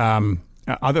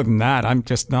other than that, I'm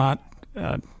just not.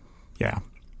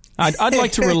 I'd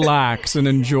like to relax and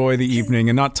enjoy the evening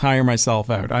and not tire myself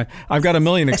out. I've got a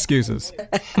million excuses.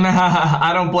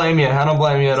 I don't blame you. I don't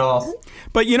blame you at all.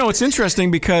 But, it's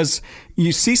interesting because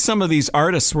you see some of these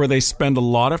artists where they spend a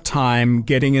lot of time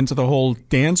getting into the whole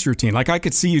dance routine. Like I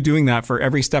could see you doing that for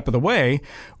every step of the way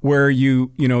where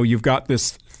you've got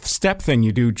this step thing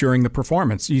you do during the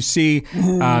performance. You see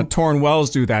Torrin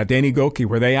Wells do that, Danny Goki,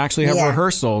 where they actually have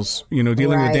rehearsals,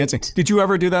 dealing with dancing. Did you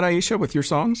ever do that, Aisha, with your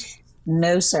songs?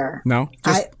 No, sir. No?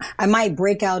 I might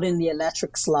break out in the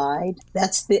electric slide.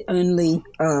 That's the only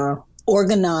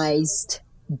organized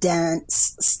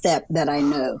dance step that I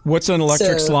know. What's an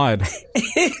electric slide?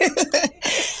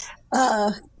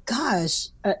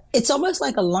 It's almost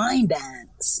like a line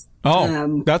dance.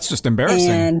 Oh, that's just embarrassing.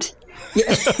 And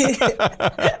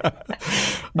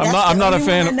I'm not a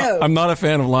fan. I'm not a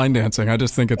fan of line dancing. I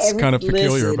just think it's kind of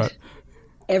peculiar. But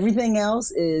everything else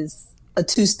is a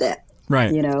two-step.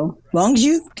 Right. As long as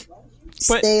you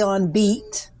stay on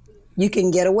beat, you can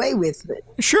get away with it.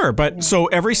 Sure, but so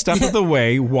every step of the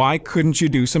way, why couldn't you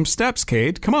do some steps,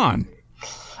 Cade? Come on.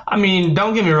 I mean,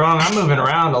 don't get me wrong. I'm moving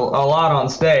around a lot on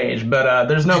stage, but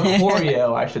there's no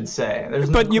choreo, I should say. There's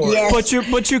no choreo.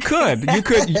 But you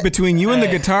could between you and the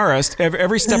guitarist.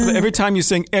 Every time you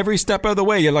sing, every step of the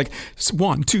way, you're like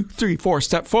 1, 2, 3, 4,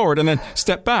 step forward, and then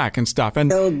step back and stuff.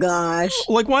 And oh gosh,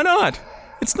 like why not?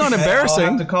 It's not embarrassing.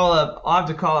 I'll have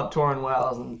to call up Torrin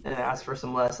Wells and ask for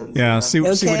some lessons. Yeah, see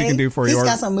what he can do for you. He's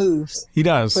got some moves. He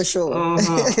does. For sure.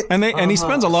 And he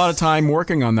spends a lot of time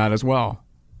working on that as well.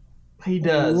 He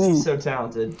does. He's so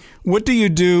talented. What do you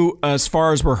do as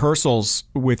far as rehearsals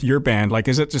with your band? Like,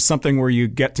 is it just something where you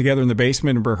get together in the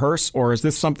basement and rehearse? Or is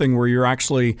this something where you're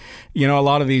actually, a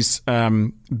lot of these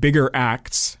bigger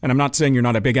acts, and I'm not saying you're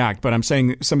not a big act, but I'm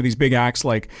saying some of these big acts,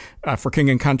 like for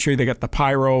King and Country, they got the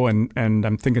pyro and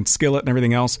I'm thinking Skillet and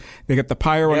everything else. They get the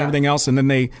pyro and everything else, and then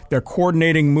they're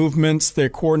coordinating movements. They're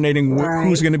coordinating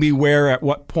who's going to be where at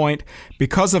what point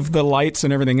because of the lights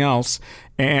and everything else.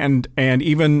 And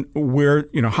even where,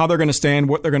 how they're going to stand,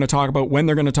 what they're going to talk about, when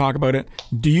they're going to talk about it.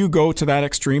 Do you go to that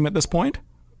extreme at this point?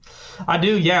 I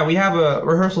do, yeah. We have a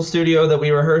rehearsal studio that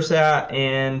we rehearse at,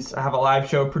 and I have a live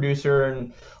show producer,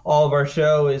 and all of our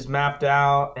show is mapped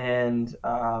out, and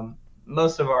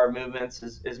most of our movements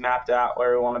is mapped out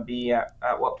where we want to be at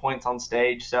what points on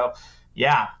stage. So,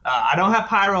 yeah, I don't have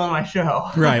pyro on my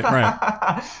show. Right.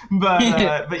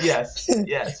 but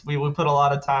yes, we put a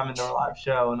lot of time into our live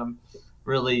show, and I'm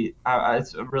really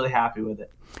happy with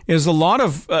it. Is a lot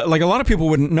of a lot of people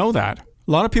wouldn't know that.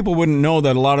 A lot of people wouldn't know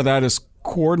that a lot of that is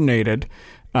coordinated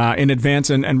in advance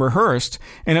and rehearsed.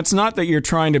 And it's not that you're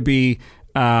trying to be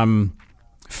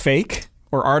fake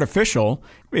or artificial.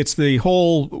 It's the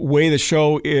whole way the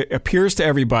show appears to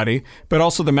everybody, but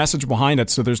also the message behind it.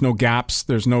 So there's no gaps,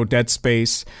 there's no dead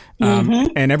space,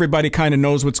 and everybody kind of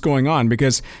knows what's going on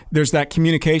because there's that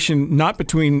communication not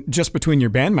between your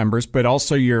band members, but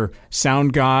also your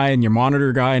sound guy and your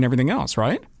monitor guy and everything else,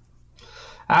 right?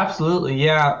 Absolutely,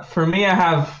 yeah. For me, I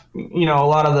have a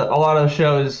lot of the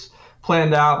shows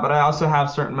planned out, but I also have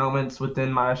certain moments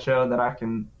within my show that I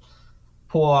can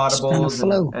pull audibles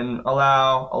and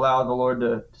allow the Lord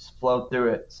to just flow through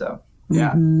it. So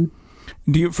yeah.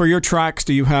 Do you, for your tracks,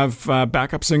 do you have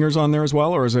backup singers on there as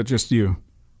well, or is it just you?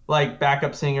 Like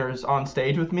backup singers on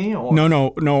stage with me, or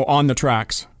no, on the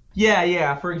tracks.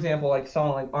 Yeah. For example, like a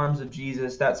song like "Arms of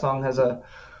Jesus," that song has a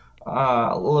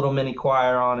little mini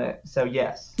choir on it. So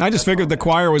yes. I just figured the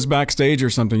choir was backstage or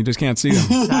something. You just can't see them.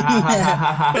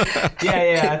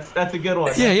 Yeah. That's a good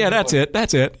one. That's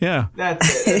it. Yeah.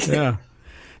 That's it. Yeah.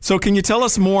 So can you tell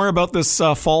us more about this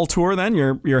fall tour then?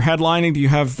 You're headlining. Do you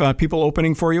have people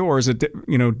opening for you, or is it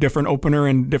different opener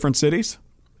in different cities?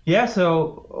 Yeah,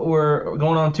 so we're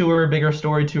going on tour, Bigger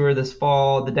Story tour this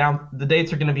fall. The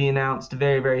dates are going to be announced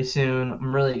very, very soon.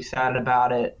 I'm really excited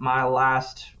about it. My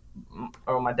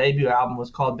debut album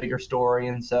was called Bigger Story,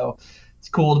 and so it's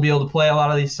cool to be able to play a lot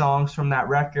of these songs from that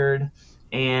record.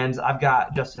 And I've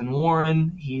got Justin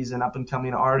Warren. He's an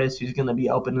up-and-coming artist who's going to be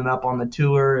opening up on the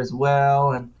tour as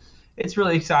well. And it's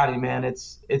really exciting, man.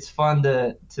 It's fun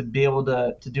to be able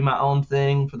to do my own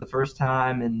thing for the first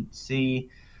time and see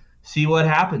what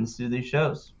happens through these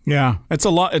shows. Yeah, it's a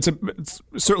lot. It's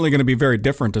certainly going to be very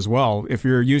different as well. If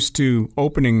you're used to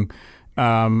opening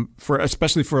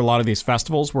especially for a lot of these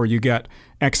festivals where you get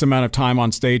X amount of time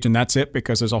on stage and that's it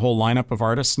because there's a whole lineup of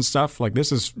artists and stuff. Like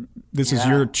this is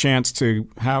your chance to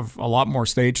have a lot more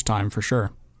stage time for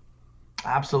sure.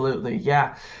 Absolutely,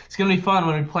 yeah. It's gonna be fun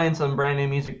when we're playing some brand new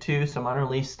music too, some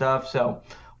unreleased stuff. So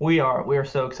We are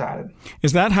so excited.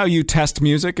 Is that how you test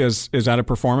music? Is that a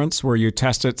performance where you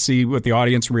test it, see what the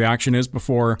audience reaction is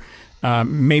before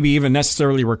maybe even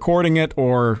necessarily recording it,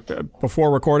 or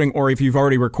before recording, or if you've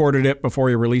already recorded it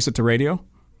before you release it to radio?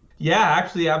 Yeah,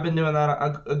 actually, I've been doing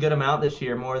that a good amount this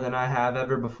year, more than I have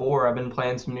ever before. I've been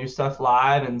playing some new stuff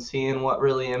live and seeing what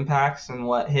really impacts and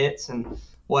what hits and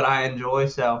what I enjoy.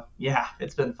 So, yeah,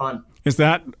 it's been fun. Is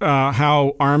that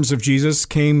how Arms of Jesus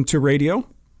came to radio?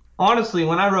 Honestly,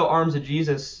 when I wrote Arms of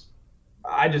Jesus,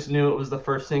 I just knew it was the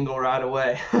first single right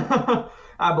away.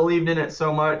 I believed in it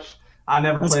so much. I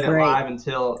never played it live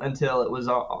until it was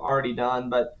already done,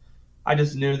 but I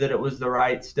just knew that it was the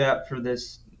right step for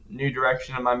this new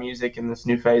direction of my music and this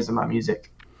new phase of my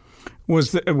music.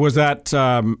 Was that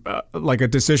like a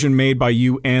decision made by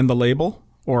you and the label,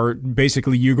 or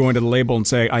basically you going to the label and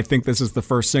say, I think this is the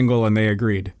first single, and they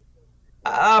agreed?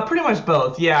 Pretty much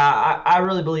both. Yeah, I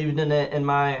really believed in it, and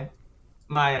my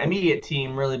immediate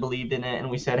team really believed in it, and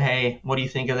we said, hey, what do you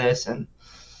think of this? And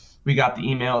we got the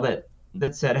email that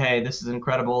said, hey, this is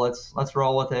incredible, let's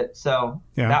roll with it. So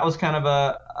that was kind of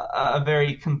a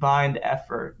very combined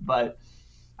effort, but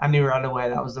I knew right away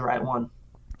that was the right one.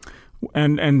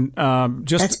 And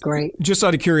just that's great. Just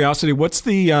out of curiosity, what's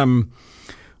the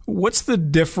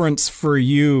difference for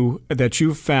you that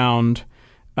you've found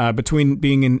between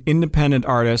being an independent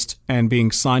artist and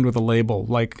being signed with a label?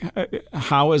 Like,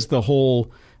 how is the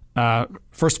whole,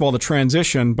 first of all, the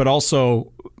transition, but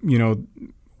also,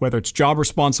 whether it's job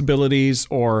responsibilities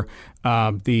or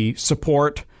the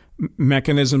support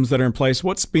mechanisms that are in place,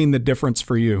 what's been the difference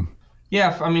for you?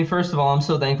 Yeah, I mean, first of all, I'm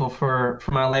so thankful for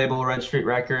my label, Red Street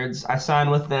Records. I signed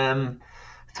with them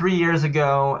 3 years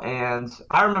ago, and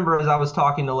I remember as I was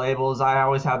talking to labels, I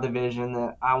always had the vision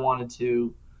that I wanted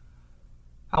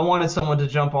someone to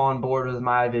jump on board with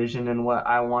my vision and what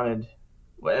I wanted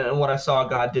and what I saw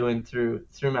God doing through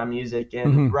my music.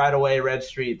 And right away, Red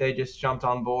Street, they just jumped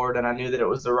on board, and I knew that it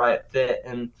was the right fit.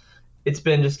 And it's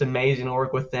been just amazing to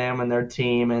work with them and their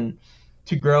team and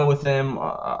to grow with them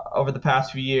over the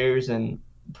past few years and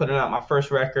putting out my first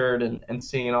record and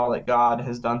seeing all that God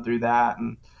has done through that.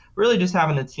 And really just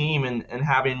having a team and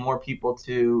having more people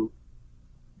to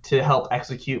help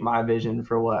execute my vision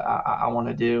for what I want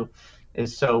to do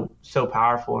is so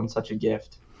powerful and such a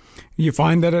gift. You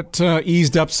find that it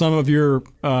eased up some of your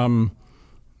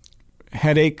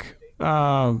headache,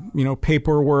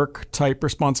 paperwork type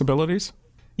responsibilities?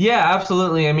 Yeah,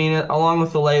 absolutely. I mean, along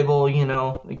with the label,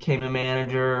 became a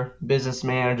manager, business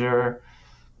manager,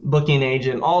 booking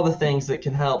agent, all the things that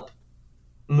can help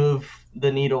move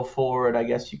the needle forward, I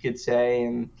guess you could say.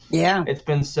 And yeah, it's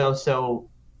been so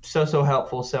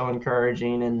helpful, so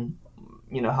encouraging, and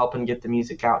helping get the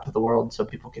music out to the world so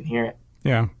people can hear it.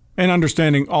 Yeah. And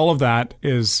understanding all of that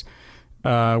is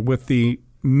with the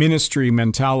ministry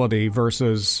mentality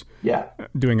versus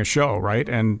doing a show, right?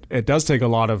 And it does take a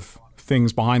lot of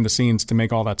things behind the scenes to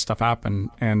make all that stuff happen.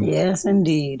 And yes,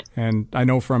 indeed. And I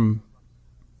know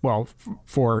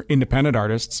for independent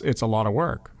artists, it's a lot of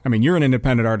work. I mean, you're an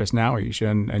independent artist now,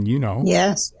 Aisha, and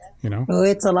Yes. Oh,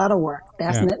 it's a lot of work,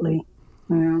 definitely.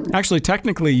 Yeah. Actually,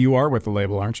 technically, you are with the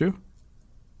label, aren't you?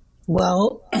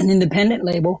 Well, an independent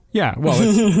label. Yeah, well,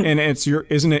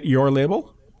 isn't it your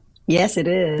label? Yes, it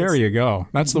is. There you go.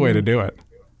 That's the way to do it.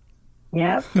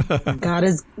 Yeah. God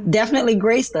has definitely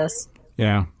graced us.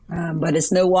 Yeah. But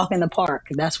it's no walk in the park,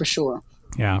 that's for sure.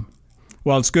 Yeah.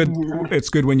 Well, it's good. Yeah. It's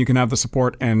good when you can have the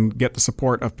support and get the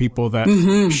support of people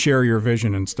that share your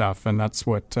vision and stuff. And that's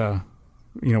what,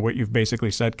 what you've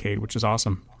basically said, Cade, which is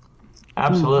awesome.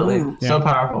 Absolutely. So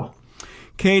powerful.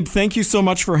 Cade, thank you so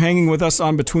much for hanging with us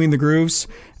on Between the Grooves.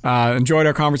 Enjoyed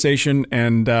our conversation,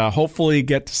 and hopefully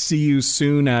get to see you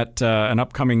soon at an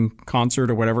upcoming concert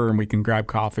or whatever, and we can grab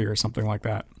coffee or something like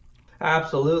that.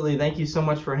 Absolutely. Thank you so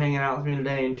much for hanging out with me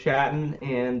today and chatting,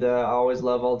 and I always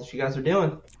love all that you guys are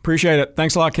doing. Appreciate it.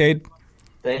 Thanks a lot, Cade.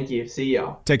 Thank you. See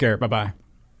y'all. Take care. Bye-bye.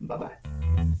 Bye-bye.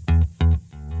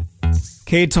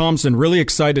 Cade Thompson, really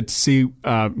excited to see,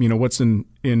 what's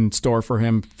in store for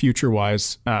him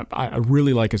future-wise. I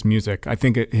really like his music. I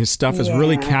think his stuff is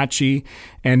really catchy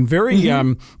and very,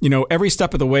 every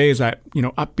step of the way is that,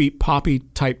 upbeat, poppy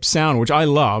type sound, which I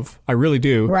love. I really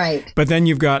do. Right. But then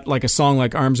you've got like a song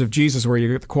like Arms of Jesus where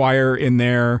you get the choir in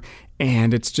there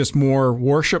and it's just more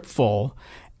worshipful.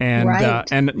 And,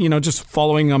 just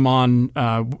following him on,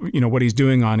 what he's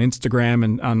doing on Instagram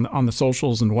and on the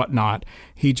socials and whatnot,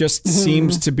 he just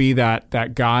seems to be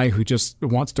that guy who just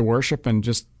wants to worship and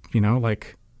just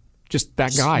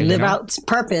that guy. Live out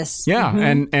purpose. Yeah.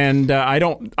 And I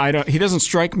don't, he doesn't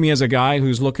strike me as a guy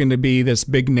who's looking to be this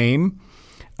big name.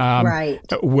 Right.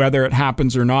 Whether it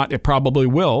happens or not, it probably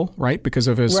will, right? Because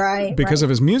of his of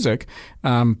his music.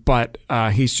 But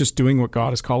he's just doing what God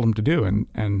has called him to do,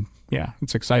 and yeah,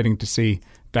 it's exciting to see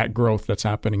that growth that's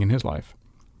happening in his life.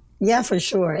 Yeah, for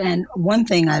sure. And one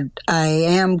thing I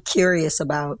am curious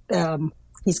about,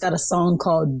 he's got a song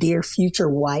called Dear Future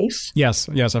Wife. Yes,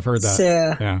 I've heard that.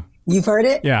 So, yeah. You've heard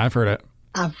it? Yeah, I've heard it.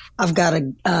 I've got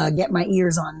to get my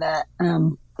ears on that.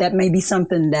 That may be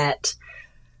something that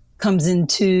comes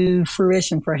into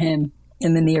fruition for him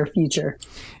in the near future.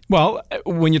 Well,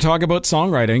 when you talk about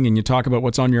songwriting and you talk about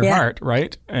what's on your heart,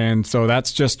 right? And so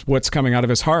that's just what's coming out of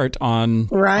his heart on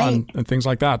things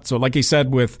like that. So like he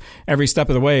said, with Every Step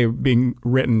of the Way being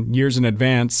written years in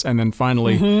advance and then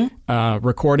finally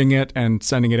recording it and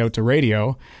sending it out to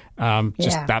radio,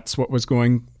 that's what was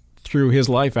going through his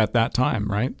life at that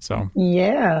time, right? So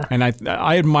yeah. And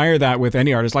I admire that with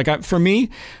any artist. Like for me,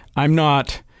 I'm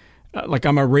not...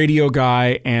 I'm a radio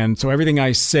guy, and so everything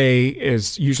I say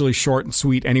is usually short and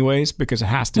sweet anyways, because it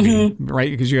has to be,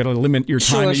 right? Because you got to limit your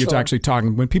time that you're actually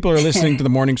talking. When people are listening to the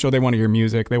morning show, they want to hear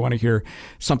music. They want to hear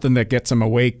something that gets them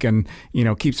awake and,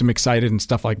 keeps them excited and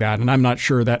stuff like that. And I'm not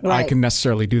sure that I can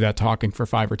necessarily do that talking for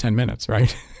 5 or 10 minutes,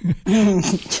 right?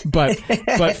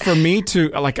 But for me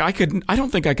to, I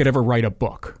don't think I could ever write a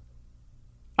book.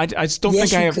 I still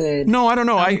think I have. Could. No, I don't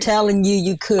know. I'm telling you,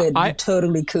 you could. You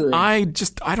totally could. I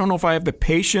don't know if I have the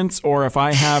patience or if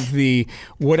I have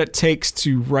what it takes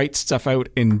to write stuff out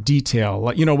in detail.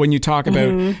 Like, when you talk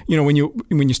about, when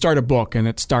you start a book and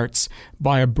it starts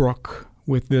by a brook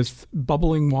with this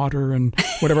bubbling water and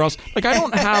whatever else. Like, I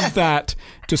don't have that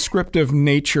descriptive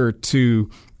nature to,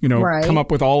 come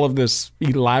up with all of this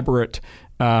elaborate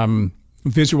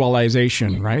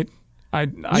visualization, right?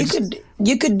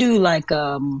 You could do like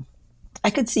I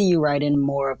could see you writing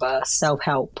more of a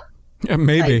self-help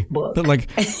maybe book. Like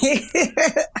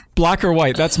black or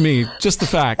white, that's me, just the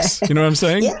facts, you know what I'm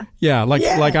saying?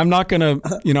 Like I'm not gonna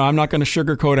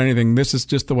sugarcoat anything. This is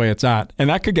just the way it's at, and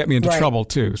that could get me into trouble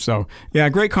too. So yeah,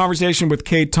 great conversation with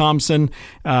Cade Thompson.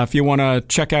 If you want to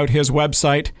check out his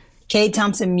website,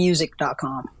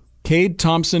 CadeThompsonMusic.com.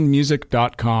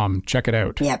 CadeThompsonMusic.com. Check it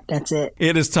out. Yep, that's it.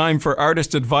 It is time for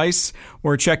Artist Advice.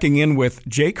 We're checking in with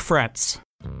Jake Fretz.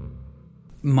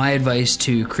 My advice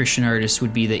to Christian artists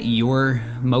would be that your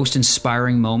most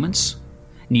inspiring moments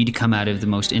need to come out of the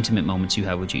most intimate moments you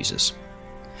have with Jesus.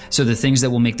 So the things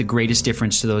that will make the greatest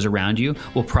difference to those around you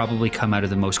will probably come out of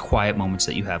the most quiet moments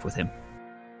that you have with him.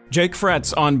 Jake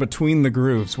Fretz on Between the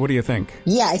Grooves. What do you think?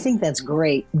 Yeah, I think that's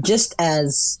great. Just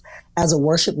as a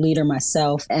worship leader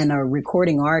myself and a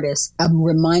recording artist, I'm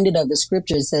reminded of the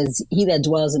scripture. It says, he that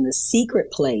dwells in the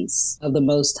secret place of the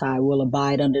Most High will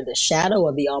abide under the shadow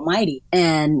of the Almighty.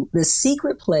 And the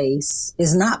secret place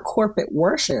is not corporate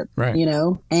worship, right.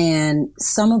 And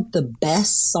some of the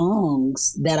best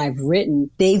songs that I've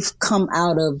written, they've come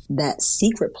out of that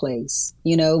secret place,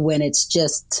 when it's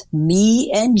just me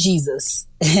and Jesus.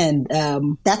 And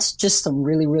that's just some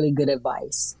really, really good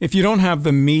advice. If you don't have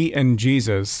the me and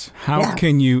Jesus, how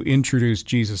can you introduce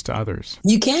Jesus to others?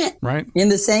 You can't. Right. In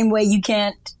the same way you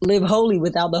can't live holy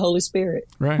without the Holy Spirit.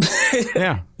 Right.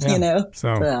 Yeah.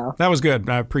 So that was good.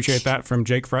 I appreciate that from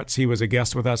Jake Fretz. He was a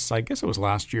guest with us, I guess it was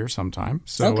last year sometime.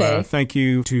 So thank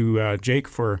you to Jake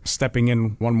for stepping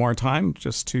in one more time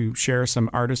just to share some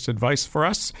artist advice for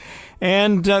us.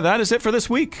 And that is it for this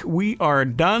week. We are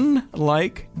done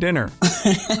like dinner.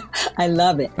 I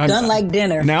love it. Done like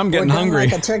dinner. Now I'm getting hungry.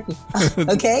 Like a turkey.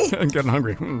 Okay. I'm getting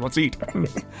hungry. Let's eat.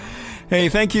 Hey,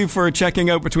 thank you for checking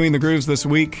out Between the Grooves this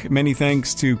week. Many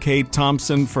thanks to Cade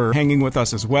Thompson for hanging with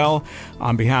us as well.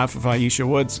 On behalf of Aisha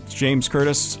Woods, it's James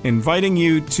Curtis, inviting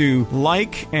you to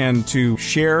like and to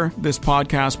share this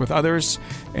podcast with others.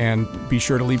 And be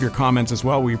sure to leave your comments as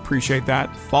well. We appreciate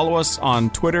that. Follow us on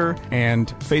Twitter and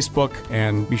Facebook,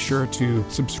 and be sure to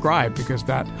subscribe because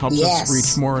that helps us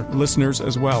reach more listeners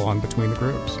as well on Between the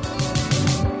Grooves.